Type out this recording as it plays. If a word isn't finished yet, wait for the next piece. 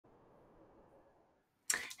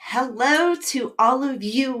Hello to all of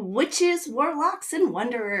you witches, warlocks, and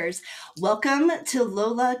wanderers. Welcome to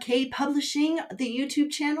Lola K Publishing, the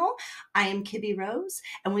YouTube channel. I am KibbyRose,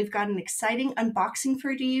 and we've got an exciting unboxing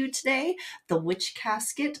for you today, the Witch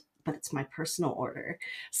Casket, but it's my personal order.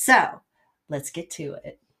 So let's get to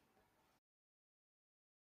it.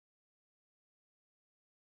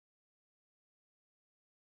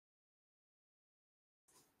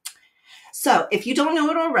 So if you don't know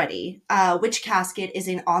it already, Witch Casket is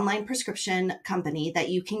an online prescription company that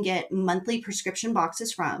you can get monthly prescription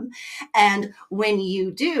boxes from. And when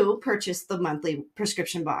you do purchase the monthly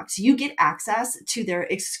prescription box, you get access to their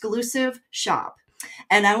exclusive shop.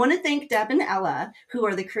 And I want to thank Deb and Ella, who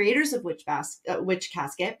are the creators of Witch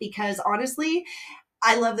Casket, because honestly,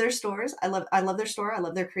 I love their stores. I love their store. I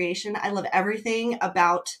love their creation. I love everything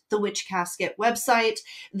about the Witch Casket website,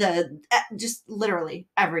 just literally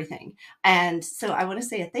everything. And so I want to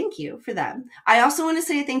say a thank you for them. I also want to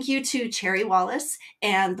say a thank you to Cherry WALLIS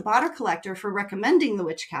and the Botter Collector for recommending the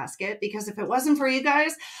Witch Casket, because if it wasn't for you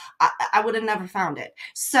guys, I would have never found it.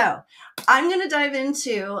 So I'm going to dive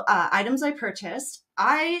into items I purchased.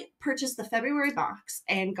 I purchased the February box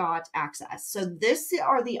and got access. So this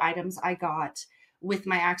are the items I got with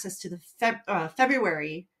my access to the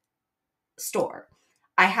February store.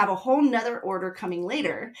 I have a whole nother order coming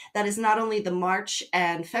later that is not only the March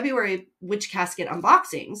and February Witch Casket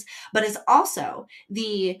unboxings, but it's also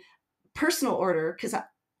the personal order, because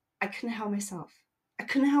I couldn't help myself. I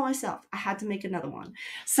had to make another one.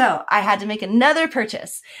 So I had to make another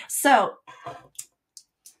purchase. So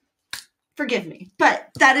forgive me, but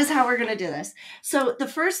that is how we're going to do this. So the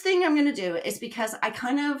first thing I'm going to do is, because I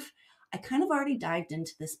kind of already dived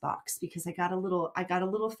into this box because I got a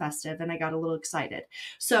little festive and I got a little excited.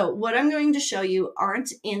 So what I'm going to show you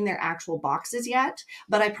aren't in their actual boxes yet,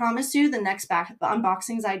 but I promise you the next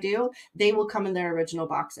unboxings I do, they will come in their original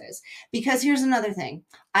boxes. Because here's another thing.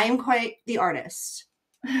 I am quite the artist.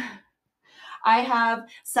 I have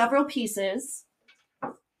several pieces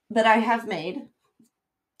that I have made,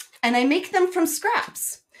 and I make them from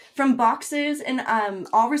scraps, from boxes and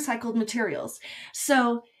all recycled materials.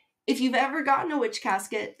 So if you've ever gotten a Witch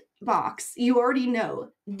Casket box, you already know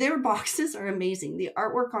their boxes are amazing. The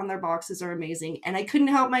artwork on their boxes are amazing. And I couldn't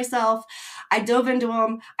help myself. I dove into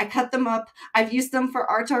them. I cut them up. I've used them for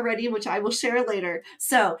art already, which I will share later.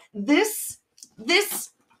 So this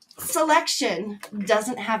selection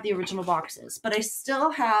doesn't have the original boxes, but I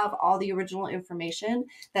still have all the original information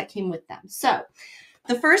that came with them. So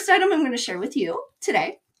the first item I'm going to share with you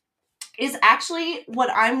today is actually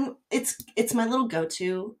it's my little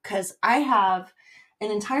go-to, because I have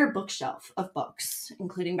an entire bookshelf of books,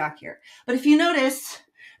 including back here. But if you notice,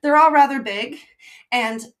 they're all rather big,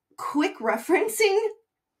 and quick referencing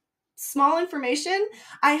small information,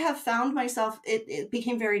 I have found myself, it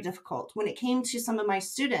became very difficult. When it came to some of my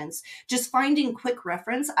students, just finding quick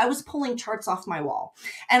reference, I was pulling charts off my wall.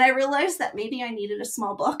 And I realized that maybe I needed a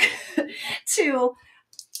small book to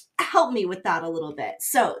help me with that a little bit.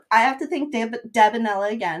 So I have to thank Deb and Ella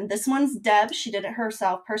again. This one's Deb. She did it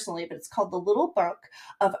herself personally, but it's called The Little Book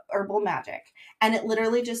of Herbal Magic. And it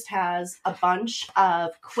literally just has a bunch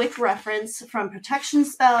of quick reference, from protection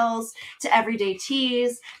spells to everyday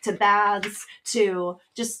teas to baths to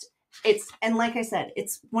just, and like I said,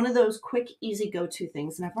 it's one of those quick, easy go-to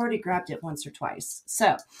things. And I've already grabbed it once or twice.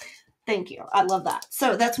 So thank you. I love that.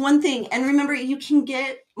 So that's one thing. And remember, you can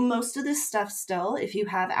get most of this stuff still if you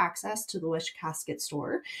have access to the Witch Casket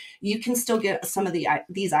store. You can still get some of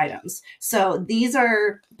these items. So these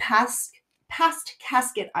are past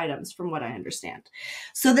casket items from what I understand.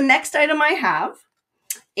 So the next item I have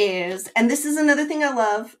is, and this is another thing I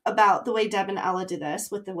love about the way Deb and Ella do this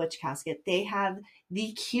with the Witch Casket. They have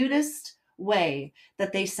the cutest way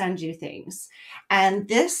that they send you things. And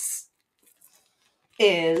this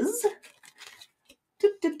is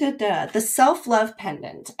the self-love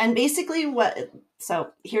pendant. And basically so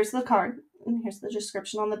here's the card and here's the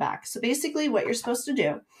description on the back. So basically what you're supposed to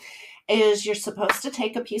do is you're supposed to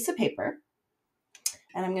take a piece of paper,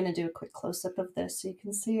 and I'm going to do a quick close-up of this so you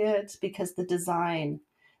can see it, because the design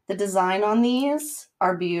on these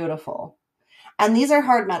are beautiful. And these are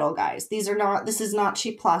hard metal, guys. This is not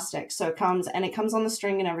cheap plastic. So it comes on the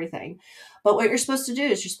string and everything. But what you're supposed to do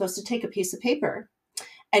is you're supposed to take a piece of paper,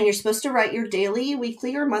 and you're supposed to write your daily,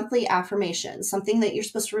 weekly, or monthly affirmations, something that you're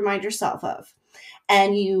supposed to remind yourself of.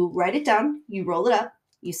 And you write it down, you roll it up,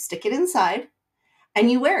 you stick it inside, and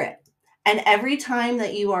you wear it. And every time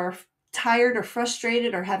that you are tired or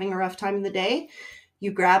frustrated or having a rough time in the day,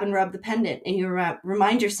 you grab and rub the pendant and you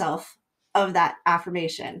remind yourself of that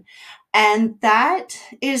affirmation. And that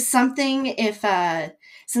is something, if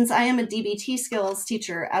since I am a DBT skills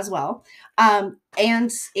teacher as well,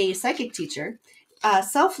 and a psychic teacher,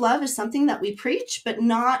 self-love is something that we preach, but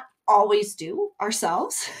not always do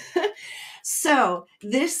ourselves. So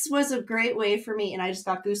this was a great way for me, and I just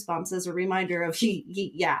got goosebumps as a reminder of,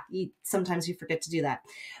 sometimes you forget to do that.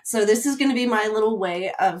 So this is going to be my little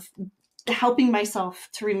way of helping myself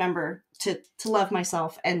to remember to love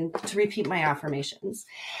myself and to repeat my affirmations.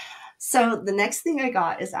 So the next thing I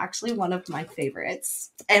got is actually one of my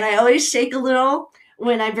favorites. And I always shake a little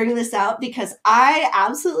when I bring this out because I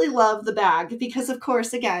absolutely love the bag because, of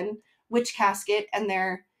course, again, Witch Casket and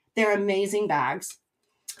their amazing bags.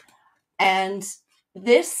 And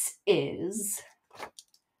this is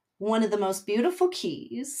one of the most beautiful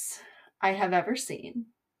keys I have ever seen.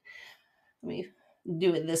 Let me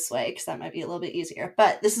do it this way because that might be a little bit easier.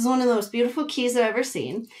 But this is one of the most beautiful keys I've ever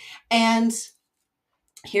seen. And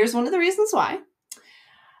here's one of the reasons why.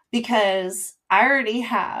 Because I already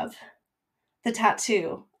have the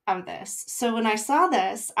tattoo of this. So when I saw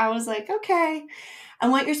this, I was like, okay.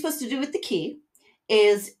 And what you're supposed to do with the key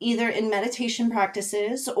is either in meditation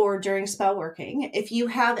practices or during spell working, if you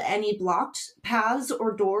have any blocked paths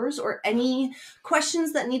or doors or any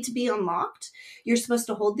questions that need to be unlocked, you're supposed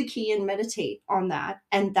to hold the key and meditate on that.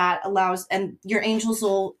 And that allows, and your angels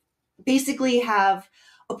will basically have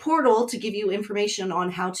a portal to give you information on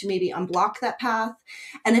how to maybe unblock that path.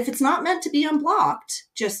 And if it's not meant to be unblocked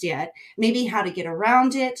just yet, maybe how to get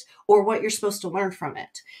around it or what you're supposed to learn from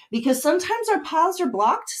it. Because sometimes our paths are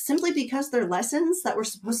blocked simply because they're lessons that we're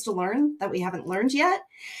supposed to learn that we haven't learned yet.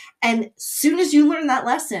 And as soon as you learn that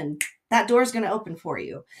lesson, that door is going to open for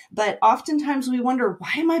you. But oftentimes we wonder,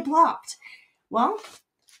 why am I blocked? Well,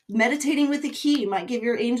 meditating with the key might give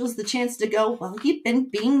your angels the chance to go, well, you've been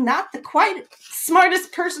being not the quite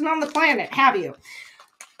smartest person on the planet, have you?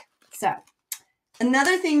 So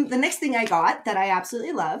another thing, the next thing I got that I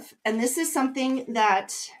absolutely love, and this is something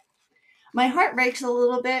that my heart breaks a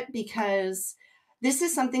little bit because this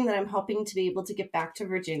is something that I'm hoping to be able to get back to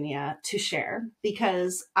Virginia to share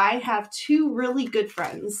because I have two really good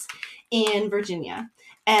friends in Virginia.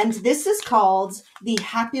 And this is called the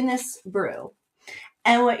Happiness Brew.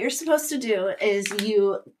 And what you're supposed to do is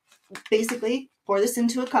you basically pour this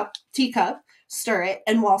into a teacup, stir it,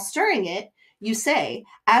 and while stirring it, you say,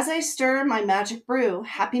 as I stir my magic brew,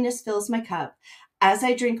 happiness fills my cup. As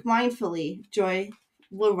I drink mindfully, joy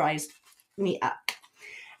will rise me up.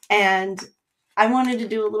 And I wanted to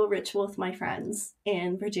do a little ritual with my friends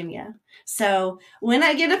in Virginia. So when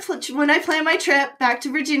I plan my trip back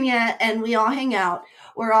to Virginia and we all hang out,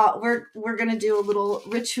 we're going to do a little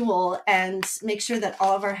ritual and make sure that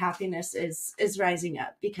all of our happiness is rising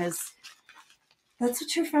up because that's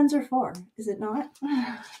what your friends are for, is it not?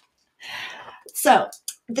 So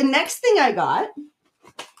the next thing I got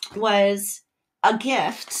was a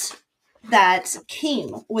gift that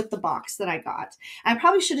came with the box that I got. I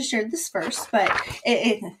probably should have shared this first, but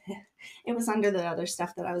it was under the other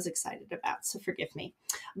stuff that I was excited about, so forgive me.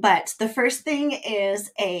 But the first thing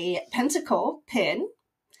is a Pentacle pin.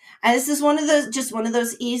 And this is one of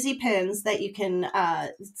those easy pins that you can,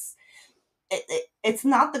 it's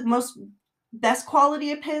not the best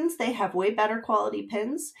quality of pins. They have way better quality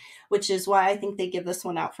pins, which is why I think they give this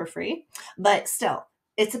one out for free. But still,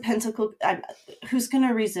 it's a pentacle. Who's going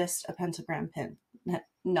to resist a pentagram pin?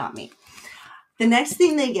 Not me. The next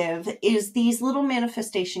thing they give is these little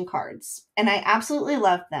manifestation cards. And I absolutely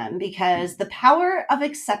love them because the power of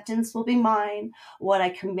acceptance will be mine. What I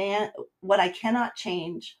cannot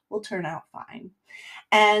change will turn out fine.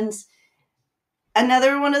 And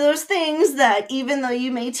another one of those things that even though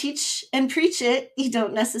you may teach and preach it, you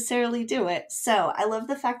don't necessarily do it. So I love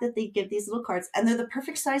the fact that they give these little cards and they're the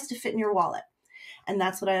perfect size to fit in your wallet. And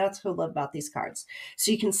that's what I also love about these cards.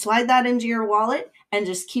 So you can slide that into your wallet and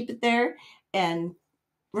just keep it there and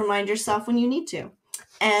remind yourself when you need to.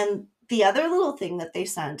 And the other little thing that they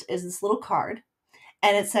sent is this little card.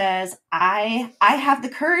 And it says, I have the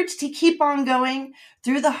courage to keep on going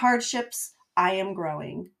through the hardships. I am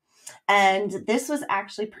growing. And this was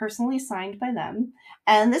actually personally signed by them.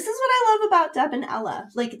 And this is what I love about Deb and Ella.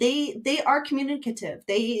 Like they are communicative.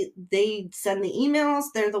 They send the emails.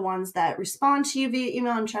 They're the ones that respond to you via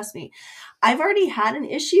email. And trust me, I've already had an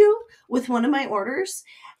issue with one of my orders.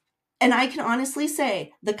 And I can honestly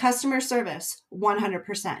say the customer service,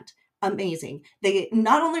 100%. Amazing. They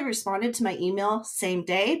not only responded to my email same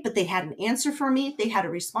day, but they had an answer for me. They had a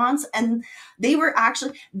response, and they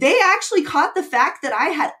actually caught the fact that I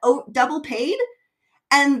had double paid,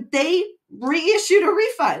 and they reissued a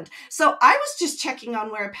refund. So I was just checking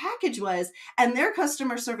on where a package was, and their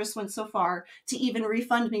customer service went so far to even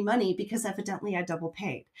refund me money because evidently I double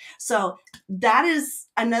paid. So that is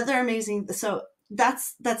another amazing. So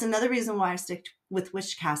that's another reason why I stick with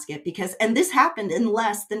Wish Casket, because, and this happened in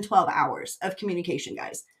less than 12 hours of communication,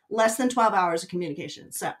 guys, less than 12 hours of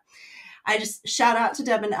communication. So I just shout out to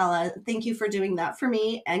Deb and Ella. Thank you for doing that for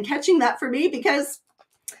me and catching that for me, because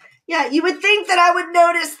yeah, you would think that I would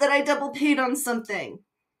notice that I double paid on something.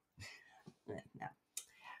 No.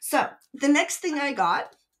 So the next thing I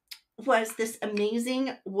got was this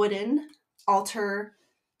amazing wooden altar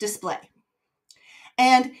display.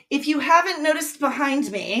 And if you haven't noticed behind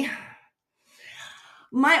me,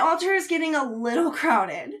 my altar is getting a little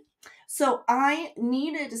crowded. So I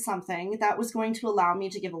needed something that was going to allow me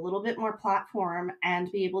to give a little bit more platform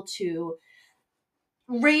and be able to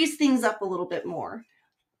raise things up a little bit more.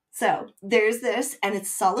 So there's this, and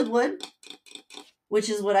it's solid wood, which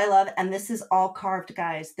is what I love. And this is all carved,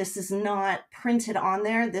 guys. This is not printed on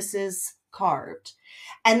there. This is carved.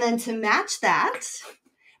 And then to match that,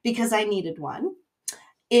 because I needed one,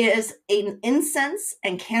 is an incense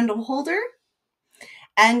and candle holder.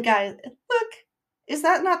 And guys, look, is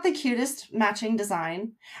that not the cutest matching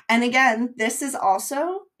design? And again, this is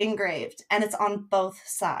also engraved, and it's on both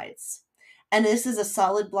sides. And this is a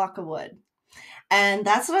solid block of wood. And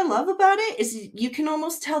that's what I love about it, is you can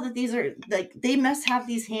almost tell that these are, like, they must have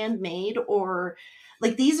these handmade, or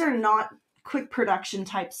like, these are not quick production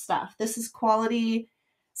type stuff. This is quality.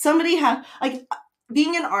 Somebody have, like,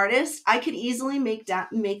 being an artist, I could easily make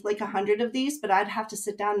like 100 of these, but I'd have to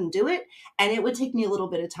sit down and do it, and it would take me a little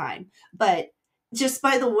bit of time. But just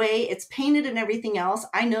by the way it's painted and everything else,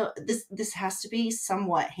 I know this has to be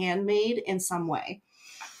somewhat handmade in some way.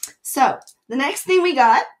 So the next thing we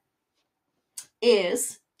got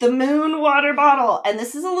is the moon water bottle. And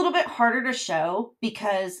this is a little bit harder to show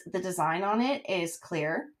because the design on it is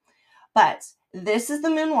clear. But this is the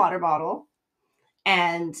moon water bottle,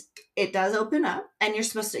 and it does open up, and you're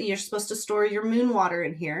supposed to store your moon water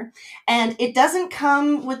in here. And it doesn't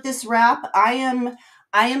come with this wrap. I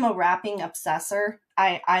am a wrapping obsessor.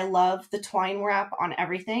 I love the twine wrap on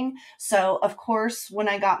everything. So of course, when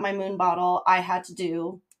I got my moon bottle, I had to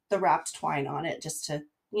do the wrapped twine on it just to,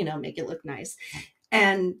 you know, make it look nice.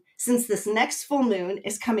 And since this next full moon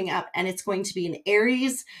is coming up, and it's going to be an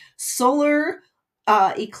Aries solar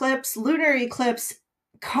eclipse, lunar eclipse,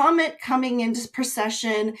 comet coming into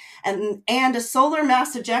precession, and a solar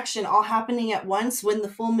mass ejection all happening at once when the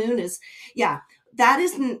full moon is, yeah, that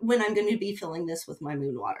isn't when I'm going to be filling this with my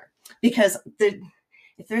moon water, because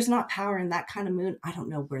if there's not power in that kind of moon, I don't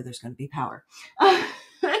know where there's going to be power.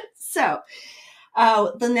 So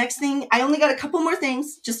the next thing, I only got a couple more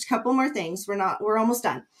things, just a couple more things. We're almost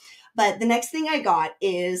done. But the next thing I got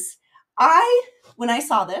is, when I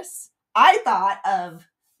saw this, I thought of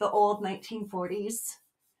the old 1940s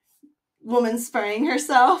woman spraying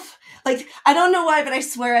herself. Like, I don't know why, but I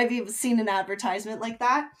swear I've even seen an advertisement like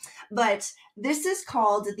that. But this is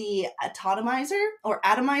called the atomizer or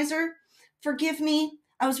atomizer. Forgive me,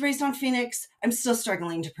 I was raised on Phoenix. I'm still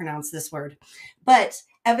struggling to pronounce this word. But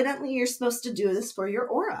evidently you're supposed to do this for your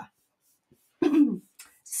aura.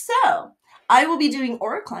 So I will be doing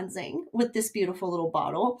aura cleansing with this beautiful little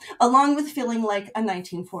bottle, along with feeling like a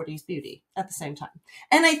 1940s beauty at the same time.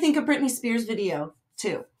 And I think a Britney Spears video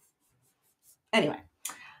too. Anyway,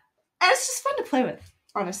 it's just fun to play with,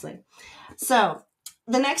 honestly. So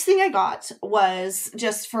the next thing I got was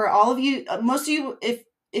just for all of you, most of you,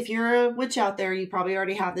 if you're a witch out there, you probably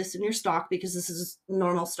already have this in your stock because this is a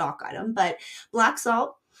normal stock item, but black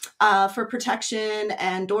salt for protection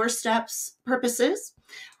and doorsteps purposes.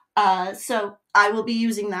 So I will be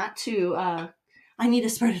using that to, I need to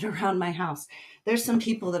spread it around my house. There's some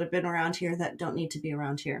people that have been around here that don't need to be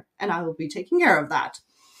around here, and I will be taking care of that.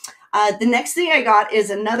 The next thing I got is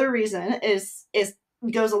another reason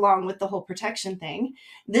goes along with the whole protection thing.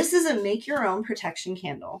 This is a make your own protection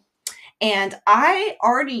candle. And I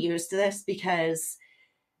already used this because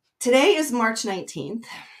today is March 19th.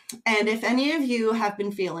 And if any of you have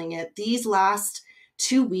been feeling it, these last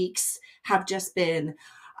 2 weeks have just been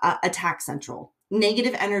attack central.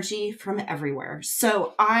 Negative energy from everywhere.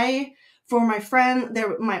 So for my friend,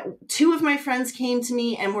 two of my friends came to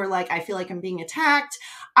me and were like, I feel like I'm being attacked.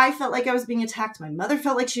 I felt like I was being attacked. My mother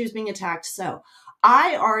felt like she was being attacked. So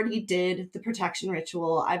I already did the protection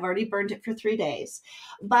ritual. I've already burned it for 3 days.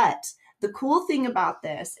 But the cool thing about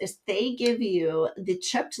this is they give you the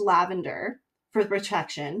chipped lavender for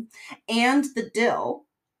protection and the dill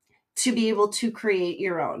to be able to create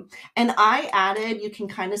your own. And I added, you can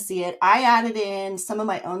kind of see it, I added in some of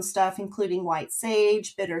my own stuff, including white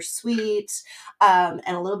sage, bittersweet, and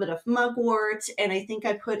a little bit of mugwort. And I think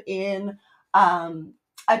I put in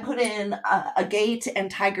agate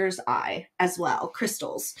and tiger's eye as well,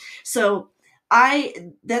 crystals. So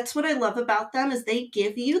that's what I love about them, is they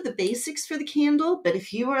give you the basics for the candle. But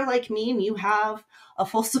if you are like me and you have a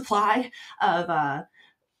full supply of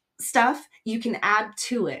stuff, you can add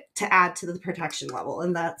to it to add to the protection level.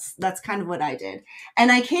 And that's kind of what I did.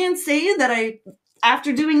 And I can say that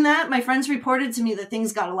after doing that, my friends reported to me that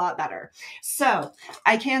things got a lot better. So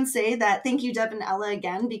I can say that thank you, Deb and Ella,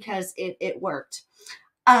 again, because it worked.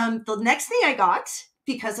 The next thing I got,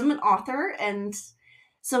 because I'm an author, and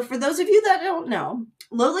so for those of you that don't know,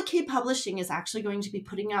 Lola K Publishing is actually going to be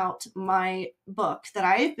putting out my book that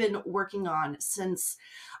I've been working on since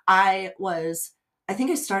I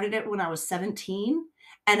think I started it when I was 17,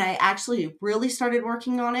 and I actually really started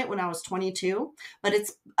working on it when I was 22, but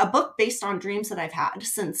it's a book based on dreams that I've had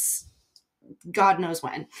since God knows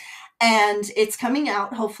when. And it's coming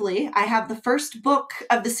out, hopefully. I have the first book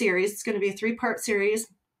of the series. It's going to be a 3-part series,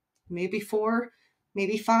 maybe 4,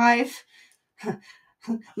 maybe 5.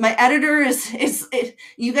 My editor is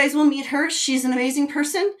you guys will meet her. She's an amazing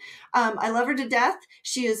person. I love her to death.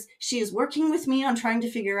 She is working with me on trying to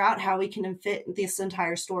figure out how we can fit this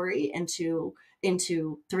entire story into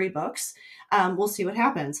 3 books. We'll see what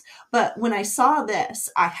happens. But when I saw this,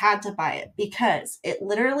 I had to buy it because it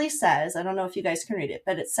literally says, I don't know if you guys can read it,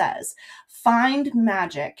 but it says, find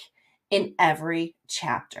magic in every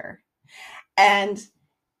chapter. And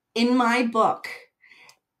in my book,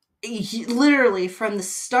 literally from the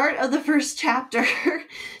start of the first chapter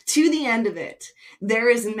to the end of it, there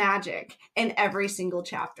is magic in every single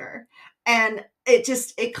chapter. And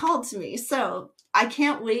it called to me. So I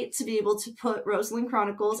can't wait to be able to put Rosalind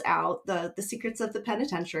Chronicles out, the Secrets of the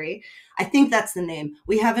Penitentiary. I think that's the name.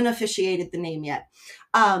 We haven't officiated the name yet.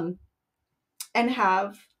 And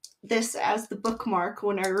have this as the bookmark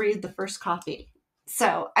when I read the first copy.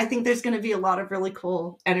 So I think there's going to be a lot of really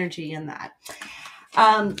cool energy in that.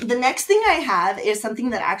 The next thing I have is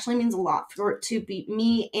something that actually means a lot to be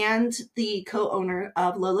me and the co-owner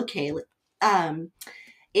of Lola K,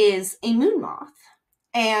 is a moon moth.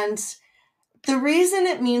 And the reason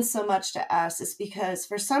it means so much to us is because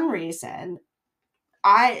for some reason,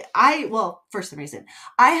 I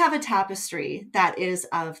have a tapestry that is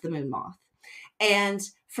of the moon moth. And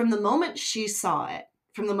from the moment she saw it,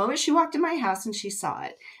 from the moment she walked in my house and she saw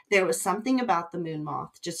it, there was something about the moon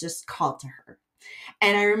moth just called to her.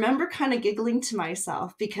 And I remember kind of giggling to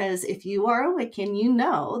myself, because if you are a Wiccan, you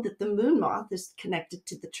know that the moon moth is connected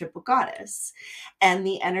to the triple goddess and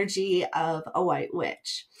the energy of a white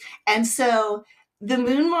witch. And so the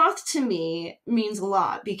moon moth to me means a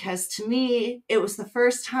lot, because to me, it was the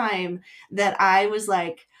first time that I was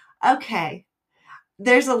like, okay,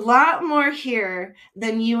 there's a lot more here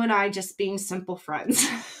than you and I just being simple friends.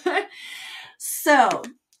 So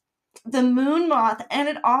the moon moth, and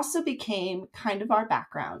it also became kind of our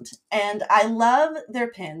background. And I love their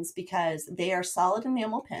pins because they are solid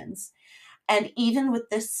enamel pins. And even with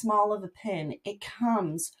this small of a pin, it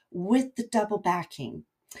comes with the double backing.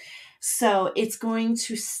 So it's going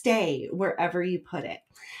to stay wherever you put it.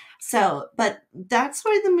 So, but that's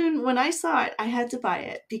why the moon, when I saw it, I had to buy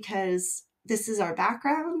it, because this is our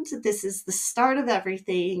background. This is the start of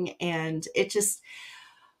everything. And it just,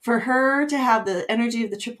 for her to have the energy of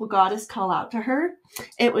the triple goddess call out to her,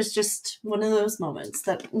 it was just one of those moments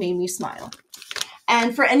that made me smile.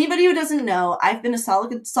 And for anybody who doesn't know, I've been a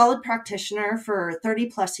solid practitioner for 30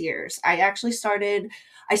 plus years. I started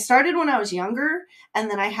when I was younger, and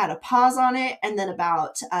then I had a pause on it. And then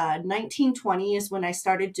about 1920 is when I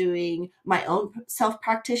started doing my own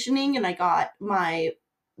self-practitioning, and I got my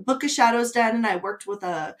Book of Shadows done, and I worked with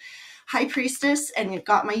a high priestess, and it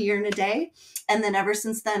got my year and a day. And then ever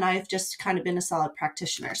since then, I've just kind of been a solid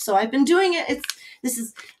practitioner. So I've been doing it.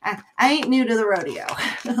 I ain't new to the rodeo,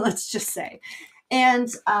 let's just say. And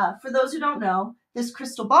for those who don't know, this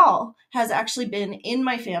crystal ball has actually been in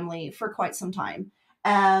my family for quite some time.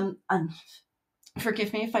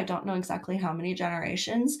 Forgive me if I don't know exactly how many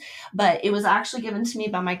generations, but it was actually given to me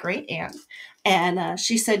by my great aunt. And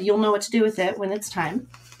she said, you'll know what to do with it when it's time.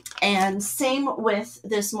 And same with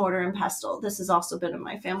this mortar and pestle. This has also been in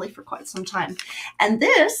my family for quite some time. And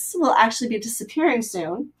this will actually be disappearing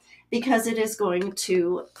soon, because it is going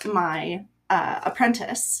to my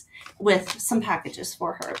apprentice with some packages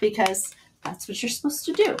for her, because that's what you're supposed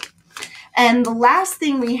to do. And the last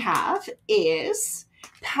thing we have is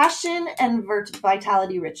Passion and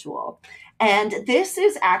Vitality Ritual. And this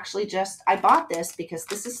is actually just, I bought this because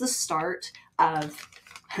this is the start of,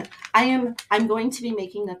 I'm going to be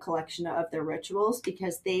making a collection of their rituals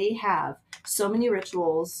because they have so many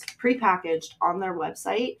rituals prepackaged on their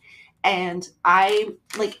website. And I,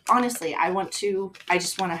 like, honestly, I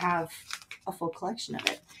just want to have a full collection of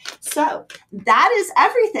it. So that is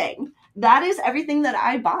everything. That is everything that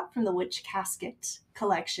I bought from the Witch Casket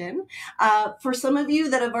collection. For some of you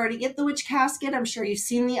that have already get the Witch Casket, I'm sure you've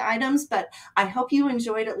seen the items, but I hope you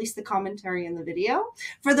enjoyed at least the commentary in the video.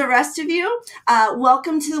 For the rest of you,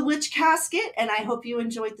 welcome to the Witch Casket, and I hope you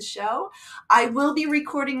enjoyed the show. I will be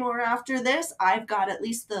recording more after this. I've got at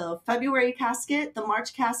least the February casket, the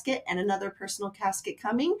March casket, and another personal casket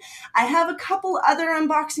coming. I have a couple other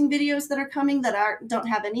unboxing videos that are coming that don't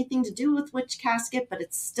have anything to do with Witch Casket, but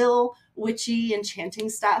it's still witchy enchanting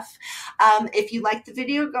stuff. If you like the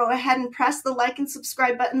video, go ahead and press the like and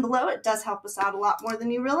subscribe button below. It does help us out a lot more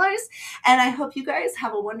than you realize. And I hope you guys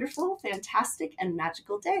have a wonderful, fantastic, and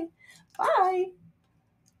magical day. Bye.